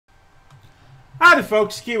Howdy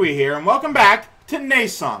folks, Keywii here, and welcome back to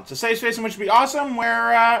Naissance, a safe space in which would be awesome,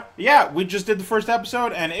 where, yeah, we just did the first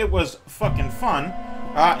episode, and it was fucking fun.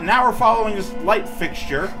 Now we're following this light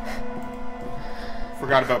fixture.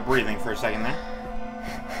 Forgot about breathing for a second there.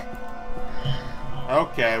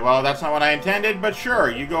 Okay, well, that's not what I intended, but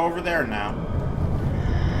sure, you go over there now.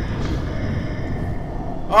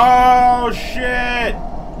 Oh, shit!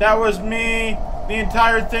 That was me! The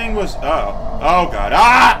entire thing was... Uh-oh. Oh, God.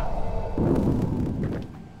 Ah!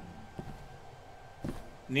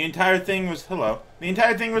 The entire thing was... Hello. The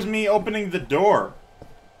entire thing was me opening the door.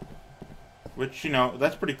 Which, you know,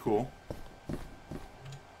 that's pretty cool.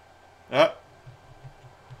 Oh,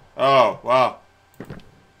 wow.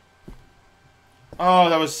 Oh,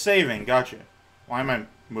 that was saving. Gotcha. Why am I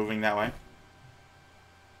moving that way?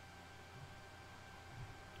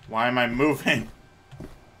 Why am I moving?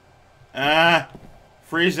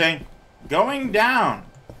 Freezing. Going down,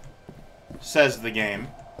 says the game.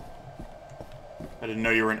 I didn't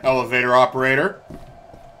know you were an elevator operator.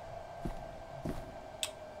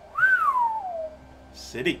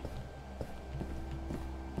 City.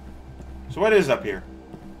 So what is up here?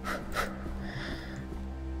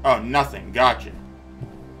 Oh, nothing. Gotcha.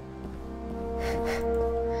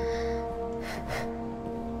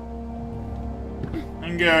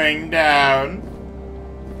 I'm going down.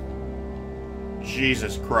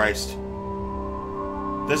 Jesus Christ.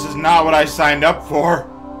 This is not what I signed up for.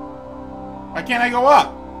 Why can't I go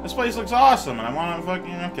up? This place looks awesome and I want to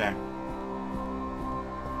fucking... Okay.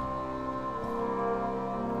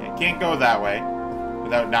 Yeah, can't go that way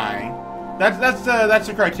without dying. That's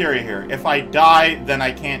the criteria here. If I die, then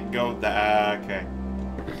I can't go that... okay.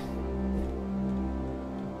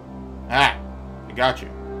 Ah, I got you.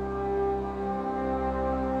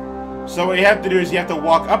 So what you have to do is you have to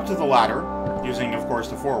walk up to the ladder, using, of course,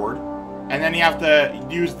 the forward, and then you have to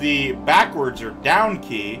use the backwards or down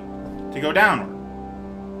key to go downward.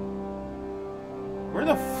 Where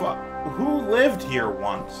the fuck? Who lived here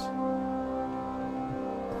once?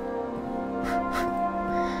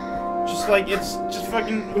 Just like, it's just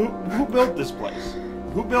fucking... Who built this place?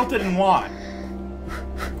 Who built it and why?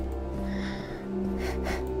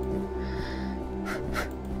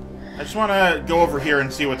 I just want to go over here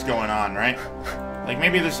and see what's going on, right? Like,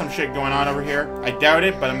 maybe there's some shit going on over here. I doubt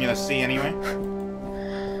it, but I'm gonna see anyway.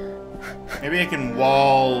 Maybe I can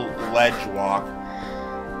wall ledge walk.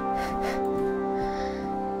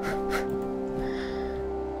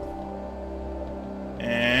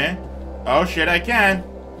 Oh shit, I can.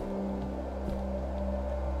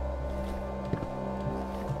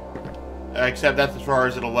 Except that's as far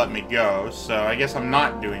as it'll let me go, so I guess I'm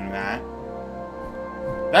not doing that.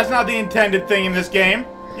 That's not the intended thing in this game.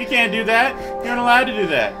 You can't do that. You're not allowed to do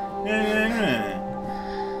that.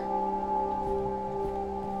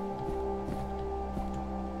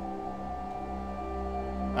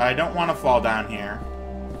 I don't want to fall down here.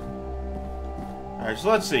 Alright, so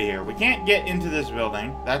let's see here. We can't get into this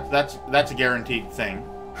building. That's a guaranteed thing.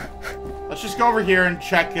 Let's just go over here and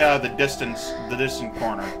check the distant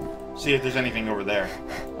corner. See if there's anything over there.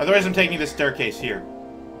 Otherwise, I'm taking this staircase here.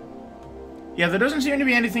 Yeah, there doesn't seem to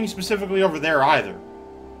be anything specifically over there either.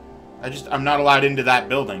 I'm not allowed into that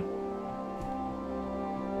building.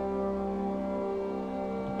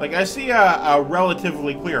 Like, I see a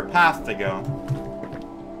relatively clear path to go.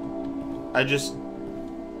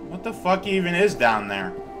 What the fuck even is down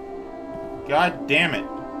there? God damn it.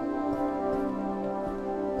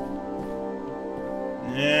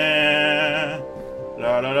 Yeah.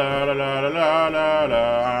 La la la la la la la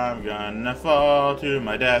la. I'm gonna fall to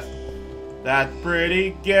my death. That's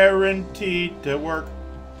pretty guaranteed to work.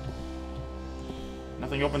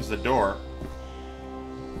 Nothing opens the door.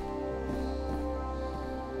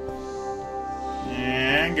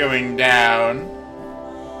 And going down.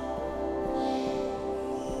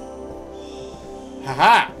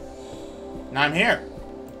 Haha! Now I'm here.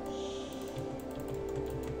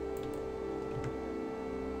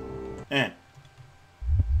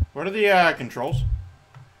 What are the controls?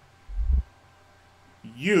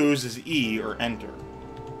 Use is E or enter.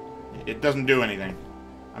 It doesn't do anything.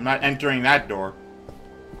 I'm not entering that door.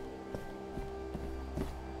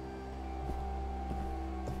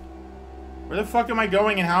 Where the fuck am I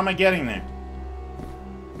going and how am I getting there?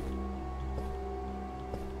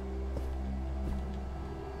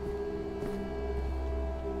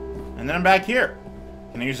 And then I'm back here.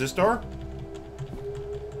 Can I use this door?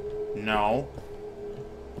 No.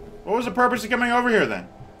 What was the purpose of coming over here then?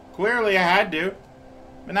 Clearly I had to.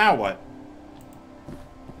 But now what?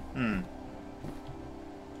 Hmm.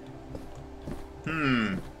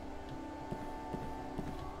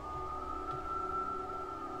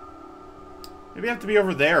 Maybe I have to be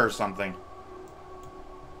over there or something.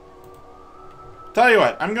 Tell you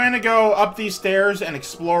what, I'm going to go up these stairs and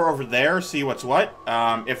explore over there, see what's what.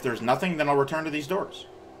 If there's nothing, then I'll return to these doors.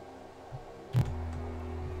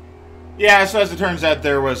 Yeah, so as it turns out,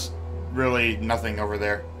 there was really nothing over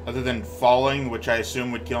there. Other than falling, which I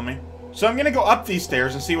assume would kill me. So I'm going to go up these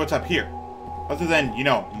stairs and see what's up here. Other than, you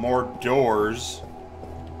know, more doors.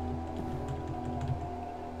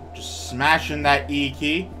 Just smashing that E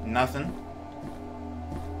key. Nothing.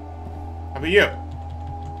 How about you?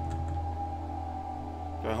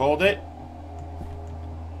 Do I hold it?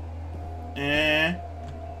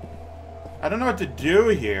 I don't know what to do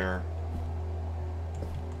here.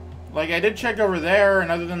 Like, I did check over there, and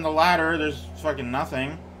other than the ladder, there's fucking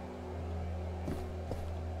nothing.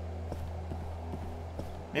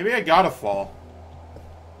 Maybe I gotta fall.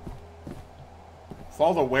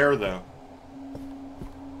 Fall to where, though?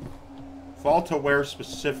 Fall to where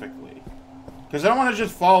specifically? Because I don't want to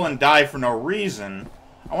just fall and die for no reason.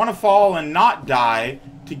 I want to fall and not die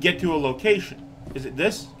to get to a location. Is it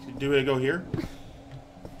this? Do I go here?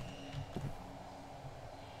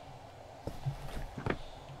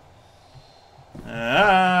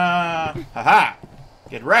 Haha!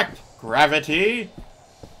 Get wrecked, gravity.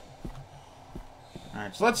 All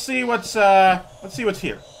right, so let's see what's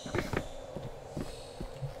here.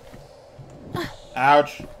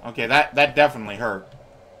 Ouch. Okay, that definitely hurt.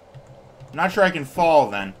 I'm not sure I can fall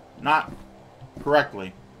then. Not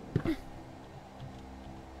correctly.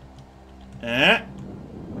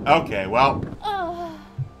 Okay, well.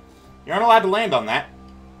 You aren't allowed to land on that.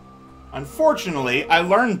 Unfortunately, I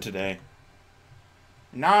learned today.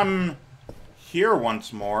 Now I'm here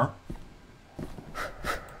once more.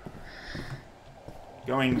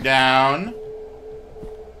 Going down.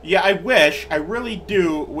 Yeah, I really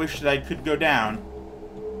do wish that I could go down.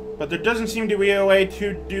 But there doesn't seem to be a way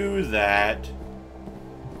to do that.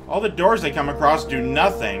 All the doors I come across do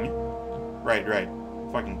nothing. Right.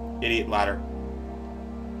 Fucking idiot ladder.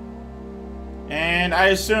 And I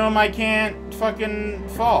assume I can't fucking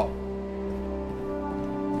fall.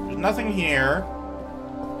 There's nothing here.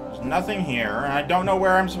 There's nothing here, and I don't know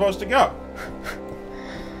where I'm supposed to go.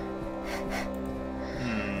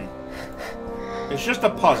 It's just a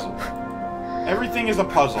puzzle. Everything is a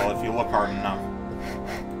puzzle if you look hard enough.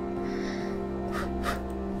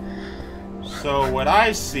 So what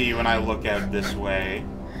I see when I look out this way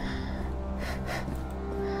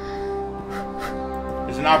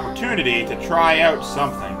is an opportunity to try out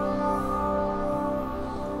something.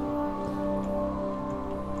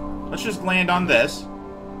 Let's just land on this.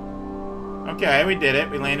 Okay, we did it.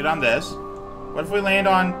 We landed on this. What if we land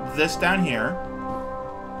on this down here?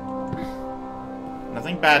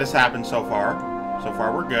 Nothing bad has happened so far. So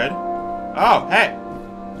far, we're good. Oh, hey!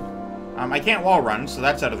 I can't wall run, so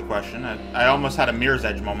that's out of the question. I almost had a Mirror's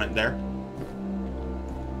Edge moment there.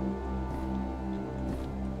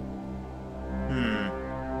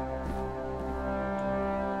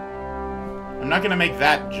 I'm not gonna make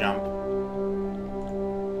that jump.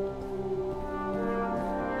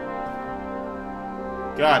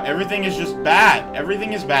 God, everything is just bad.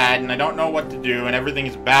 Everything is bad, and I don't know what to do, and everything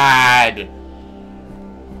is bad.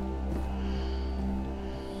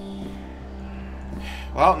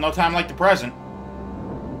 Well, no time like the present.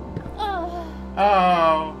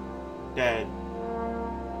 Oh. Dead.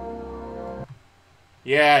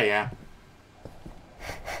 Yeah.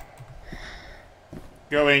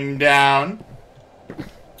 Going down.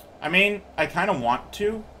 I mean, I kind of want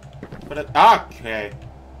to. But okay.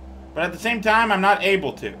 But at the same time, I'm not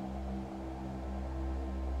able to.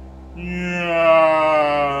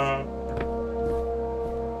 Yeah.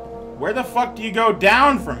 Where the fuck do you go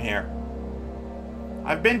down from here?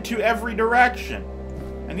 I've been to every direction.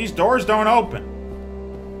 And these doors don't open.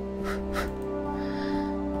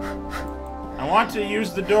 I want to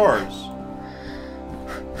use the doors.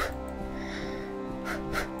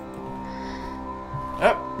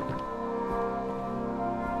 Yep.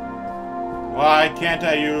 Why can't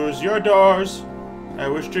I use your doors? I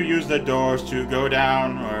wish to use the doors to go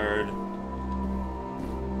downward.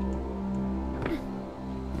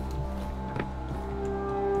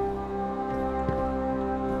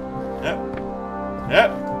 Yep.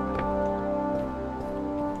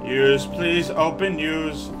 Use, please, open,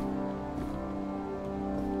 use.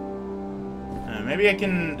 Maybe I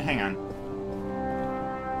can, hang on.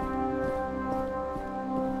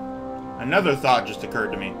 Another thought just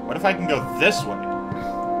occurred to me. What if I can go this way?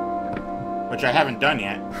 Which I haven't done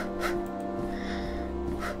yet.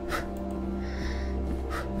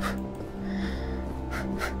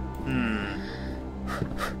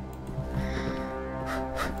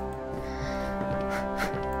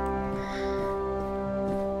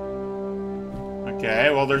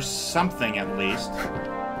 Okay, well, there's something at least.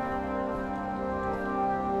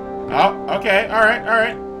 Oh, okay, alright,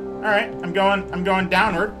 alright. Alright, I'm going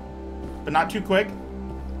downward. But not too quick.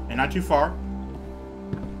 And not too far.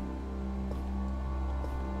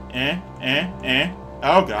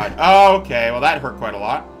 Oh, God. Oh, okay, well, that hurt quite a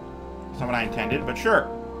lot. That's not what I intended, but sure.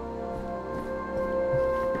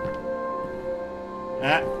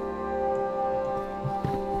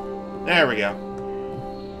 There we go.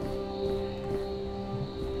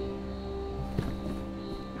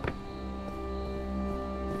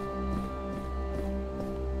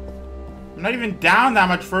 I'm not even down that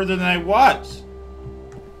much further than I was.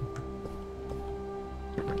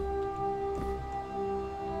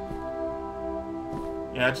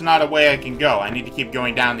 Yeah, it's not a way I can go. I need to keep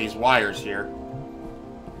going down these wires here.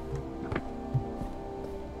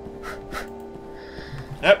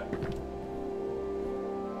 Yep.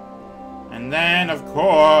 And then, of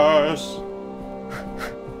course...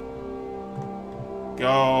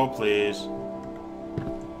 Go, please.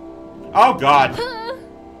 Oh, God.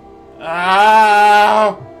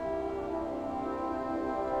 Oh!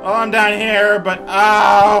 Well, I'm down here, but...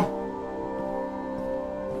 Oh!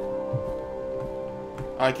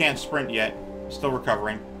 Oh, I can't sprint yet. Still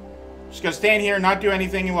recovering. Just gonna stand here and not do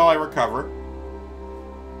anything while I recover.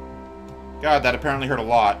 God, that apparently hurt a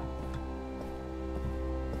lot.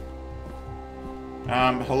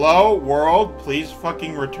 Hello, world? Please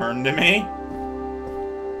fucking return to me?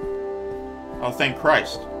 Oh, thank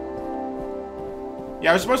Christ.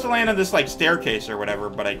 Yeah, I was supposed to land on this, like, staircase or whatever,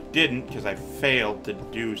 but I didn't because I failed to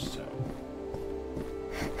do so.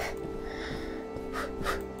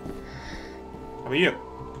 How about you?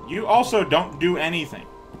 You also don't do anything.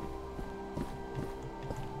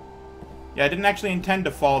 Yeah, I didn't actually intend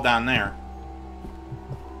to fall down there.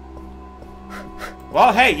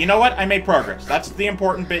 Well, hey, you know what? I made progress. That's the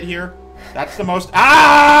important bit here. That's the most...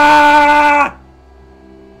 Ah!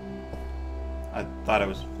 I thought I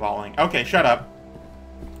was falling. Okay, shut up.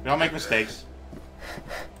 We all make mistakes.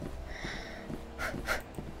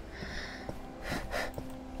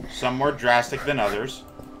 Some more drastic than others.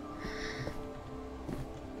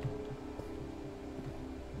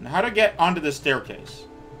 Now, how to get onto the staircase?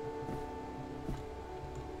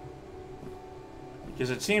 Because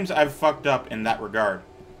it seems I've fucked up in that regard.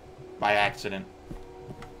 By accident.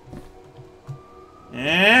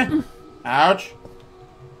 Ouch.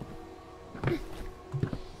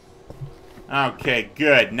 Okay,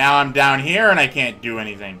 good. Now I'm down here and I can't do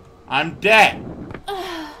anything. I'm dead.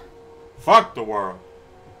 Fuck the world.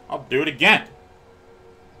 I'll do it again.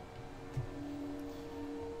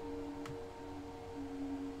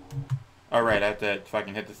 Alright, I have to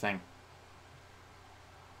fucking hit the thing.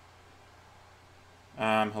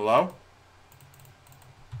 Hello?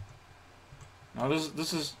 No,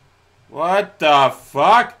 this is... What the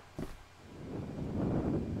fuck?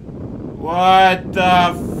 What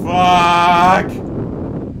the fuck?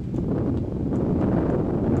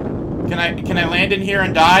 Can I land in here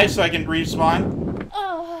and die so I can respawn?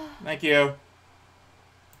 Thank you.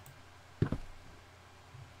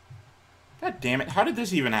 God damn it, how did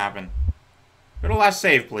this even happen? Go to last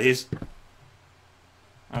save, please.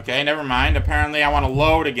 Okay, never mind. Apparently I want to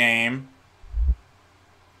load a game.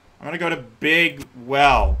 I'm gonna go to Big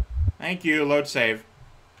Well. Thank you, load save.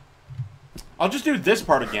 I'll just do this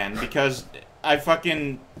part again, because I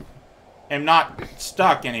fucking am not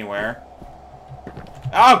stuck anywhere.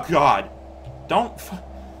 Oh, God. Don't...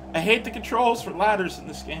 I hate the controls for ladders in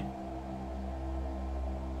this game.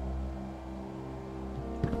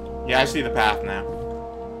 Yeah, I see the path now.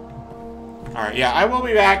 Alright, yeah, I will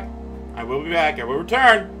be back. I will be back. I will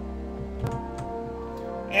return.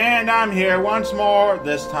 And I'm here once more.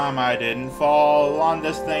 This time I didn't fall on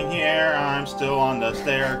this thing here. I'm still on the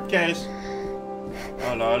staircase.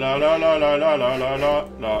 La la la la la la la la la la la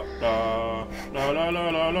la la la la la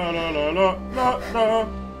la la la la.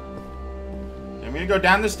 I'm gonna go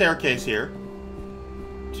down the staircase here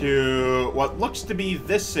to what looks to be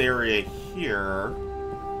this area here.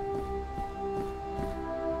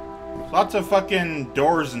 Lots of fucking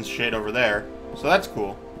doors and shit over there, so that's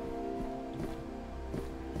cool.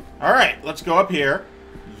 Alright, let's go up here.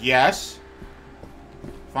 Yes.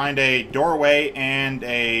 Find a doorway and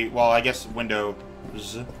a, well, I guess windows.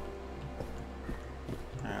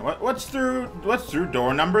 Alright, what's through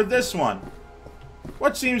door number this one?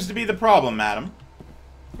 What seems to be the problem, madam?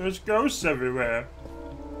 There's ghosts everywhere.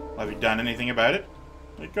 Have you done anything about it?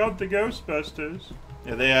 I called the Ghostbusters.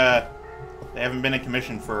 Yeah, they haven't been in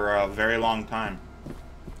commission for a very long time.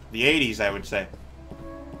 The 80s, I would say.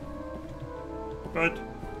 But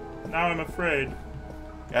now I'm afraid.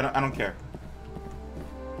 I don't care.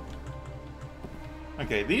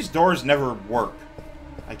 Okay, these doors never work.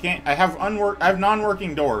 I can't... I have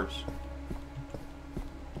non-working doors.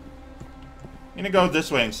 I'm gonna go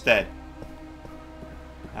this way instead.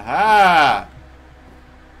 Aha!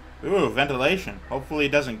 Ooh, ventilation. Hopefully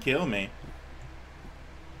it doesn't kill me.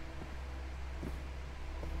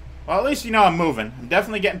 Well, at least you know I'm moving. I'm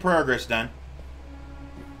definitely getting progress done.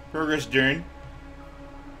 Progress done.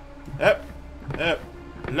 Up. Up.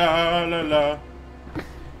 La la la.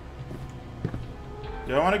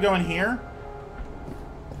 Do I want to go in here?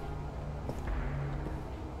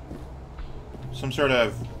 Some sort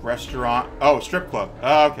of restaurant. Oh, strip club.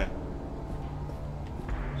 Oh, okay.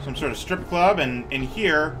 Some sort of strip club, and in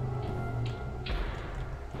here...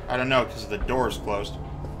 I don't know, because the door's closed.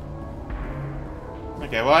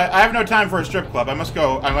 Okay, well, I have no time for a strip club. I must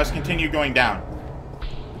continue going down.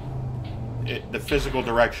 The physical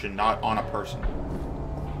direction, not on a person.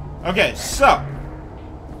 Okay, so...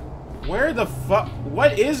 Where the fuck...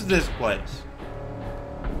 What is this place?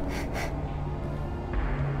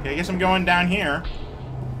 Okay, I guess I'm going down here.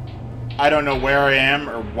 I don't know where I am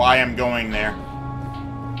or why I'm going there.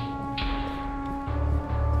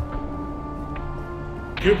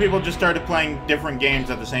 Two people just started playing different games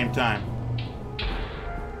at the same time.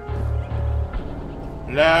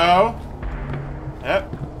 Hello?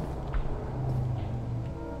 Yep.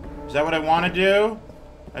 Is that what I want to do?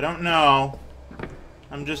 I don't know.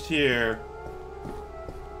 I'm just here.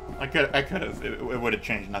 I could have. It would have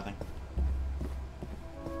changed nothing.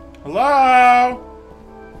 Hello?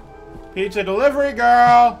 Pizza delivery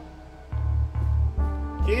girl.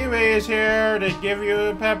 Keywii is here to give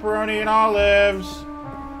you pepperoni and olives.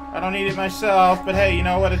 I don't eat it myself, but hey, you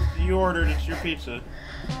know what? You ordered. It's your pizza.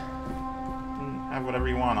 Have whatever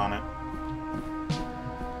you want on it.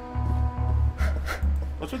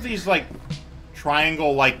 What's with these, like,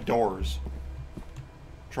 triangle-like doors?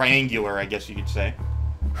 Triangular, I guess you could say.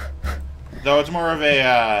 Though it's more of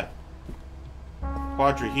a,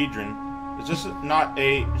 quadrahedron. It's just not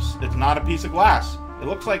a... It's not a piece of glass. It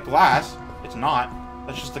looks like glass. It's not.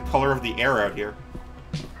 That's just the color of the air out here.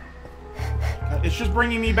 It's just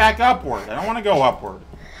bringing me back upward. I don't want to go upward.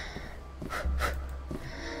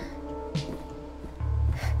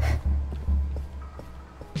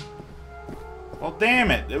 Well, damn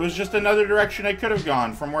it. It was just another direction I could have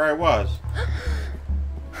gone from where I was.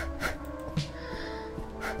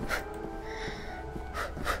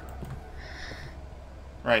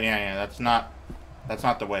 Right, yeah, that's not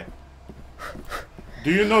the way.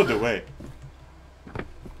 Do you know the way?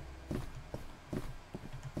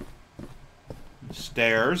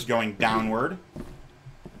 Stairs going downward.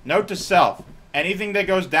 Note to self. Anything that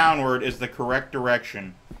goes downward is the correct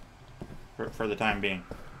direction. For the time being.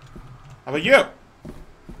 How about you?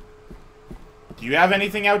 Do you have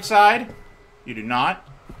anything outside? You do not.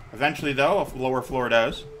 Eventually, though, a lower floor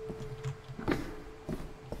does.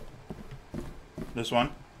 This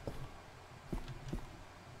one.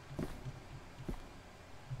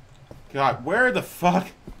 God, where the fuck?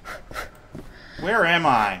 Where am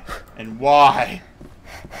I? And why?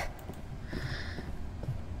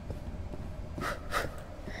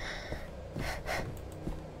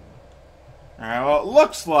 Alright, well, it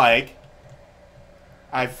looks like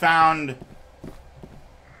I found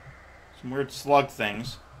some weird slug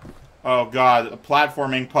things. Oh god, a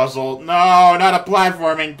platforming puzzle. No, not a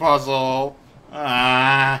platforming puzzle.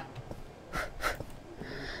 Ah.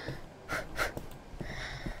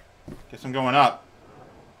 Guess I'm going up.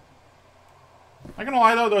 Not gonna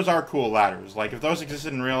lie though, those are cool ladders. Like, if those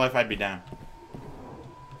existed in real life, I'd be down.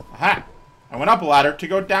 Aha! I went up a ladder to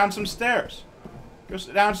go down some stairs. Go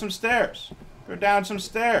down some stairs. Go down some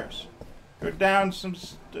stairs. Go down some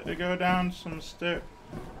stairs. Go down some stairs.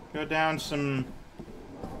 Go down some...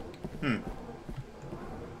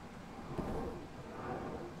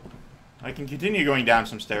 I can continue going down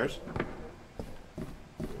some stairs.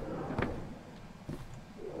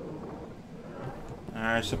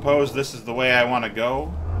 I suppose this is the way I want to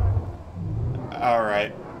go.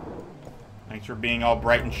 Alright. Thanks for being all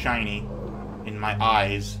bright and shiny in my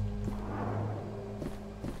eyes.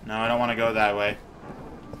 No, I don't want to go that way.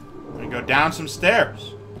 I'm going to go down some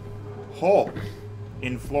stairs. Hole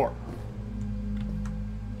in floor.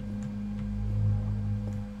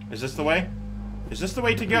 Is this the way? Is this the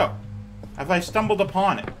way to go? Have I stumbled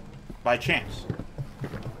upon it by chance?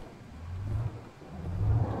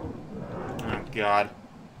 Oh, God.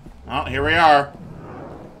 Well, here we are.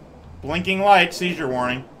 Blinking light, seizure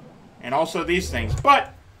warning. And also these things.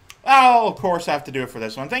 But, I'll, of course, have to do it for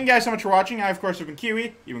this one. Thank you guys so much for watching. I, of course, have been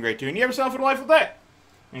Keywii. You've been great too. And you have yourself a delightful day.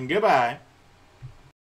 And goodbye.